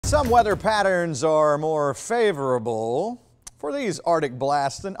Some weather patterns are more favorable for these Arctic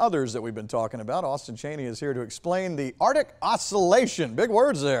blasts than others that we've been talking about. Austin Cheney is here to explain the Arctic oscillation. Big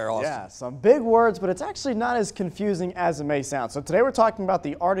words there, Austin. Yeah, some big words, but it's actually not as confusing as it may sound. So today we're talking about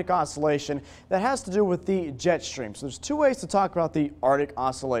the Arctic oscillation that has to do with the jet stream. So there's two ways to talk about the Arctic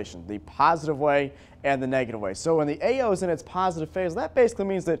oscillation, the positive way and the negative way. So when the AO is in its positive phase, that basically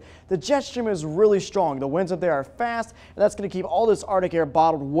means that the jet stream is really strong. The winds up there are fast, and that's going to keep all this Arctic air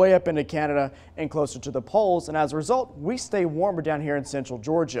bottled way up into Canada and closer to the poles. And as a result, we stay warmer down here in central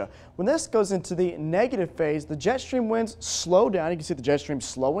Georgia. When this goes into the negative phase, the jet stream winds slow down. You can see the jet stream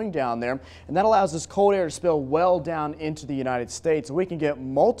slowing down there, and that allows this cold air to spill well down into the United States. So we can get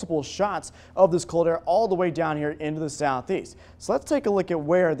multiple shots of this cold air all the way down here into the southeast. So let's take a look at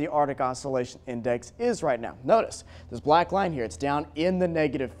where the Arctic oscillation index is right now. Notice this black line here, it's down in the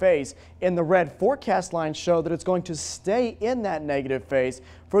negative phase. In the red forecast lines show that it's going to stay in that negative phase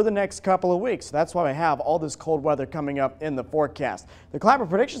for the next couple of weeks. That's why we have all this cold weather coming up in the forecast. The Climate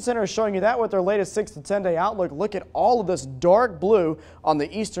Prediction Center is showing you that with their latest 6 to 10 day outlook. Look at all of this dark blue on the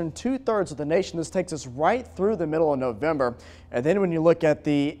eastern 2/3 of the nation. This takes us right through the middle of November. And then when you look at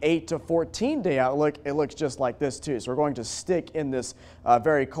the 8 to 14 day outlook, it looks just like this too. So we're going to stick in this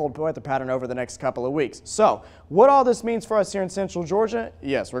very cold weather pattern over the next couple of weeks. So what all this means for us here in central Georgia?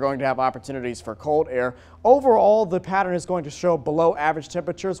 Yes, we're going to have opportunities for cold air. Overall, the pattern is going to show below average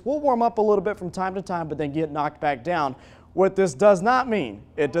temperatures. We'll warm up a little bit from time to time, but then get knocked back down. What this does not mean,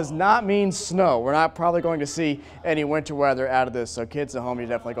 it does not mean snow. We're not probably going to see any winter weather out of this. So kids at home, you're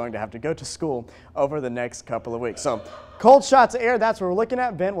definitely going to have to go to school over the next couple of weeks. So cold shots of air, that's what we're looking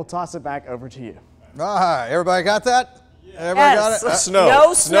at. Ben, we'll toss it back over to you. All right, everybody got that? Everybody got it? Snow.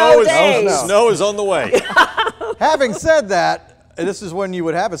 No snow days. Snow is on the way. Having said that, this is when you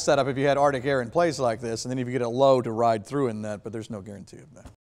would have it set up if you had Arctic air in place like this, and then if you get a low to ride through in that, but there's no guarantee of that.